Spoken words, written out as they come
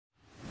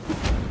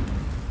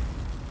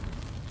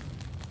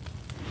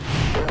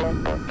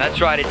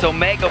That's right, it's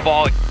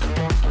Omegaball.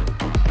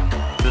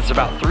 It's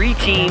about 3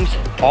 teams,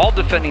 all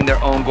defending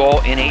their own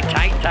goal in a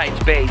tight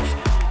space.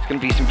 It's going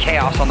to be some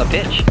chaos on the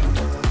pitch.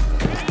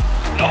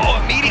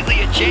 Oh,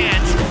 immediately a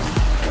chance.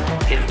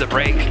 Hits the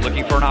brakes,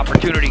 looking for an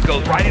opportunity,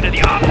 goes right into the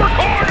upper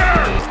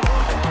corner!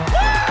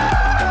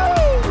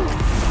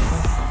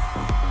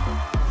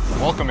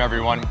 Welcome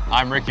everyone,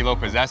 I'm Ricky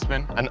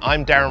Lopez-Espin. And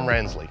I'm Darren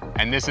Ransley.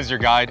 And this is your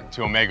guide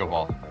to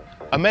Omegaball.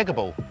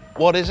 Omegaball,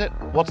 what is it?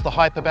 What's the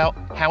hype about?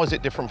 How is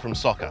it different from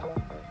soccer?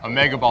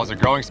 Omegaball is a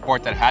growing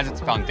sport that has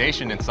its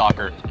foundation in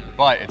soccer,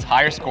 but it's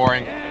higher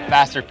scoring,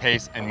 faster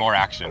pace, and more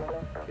action.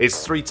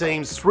 It's 3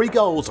 teams, 3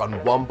 goals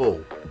on 1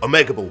 ball.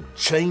 Omegaball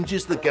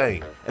changes the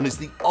game and is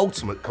the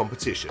ultimate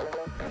competition.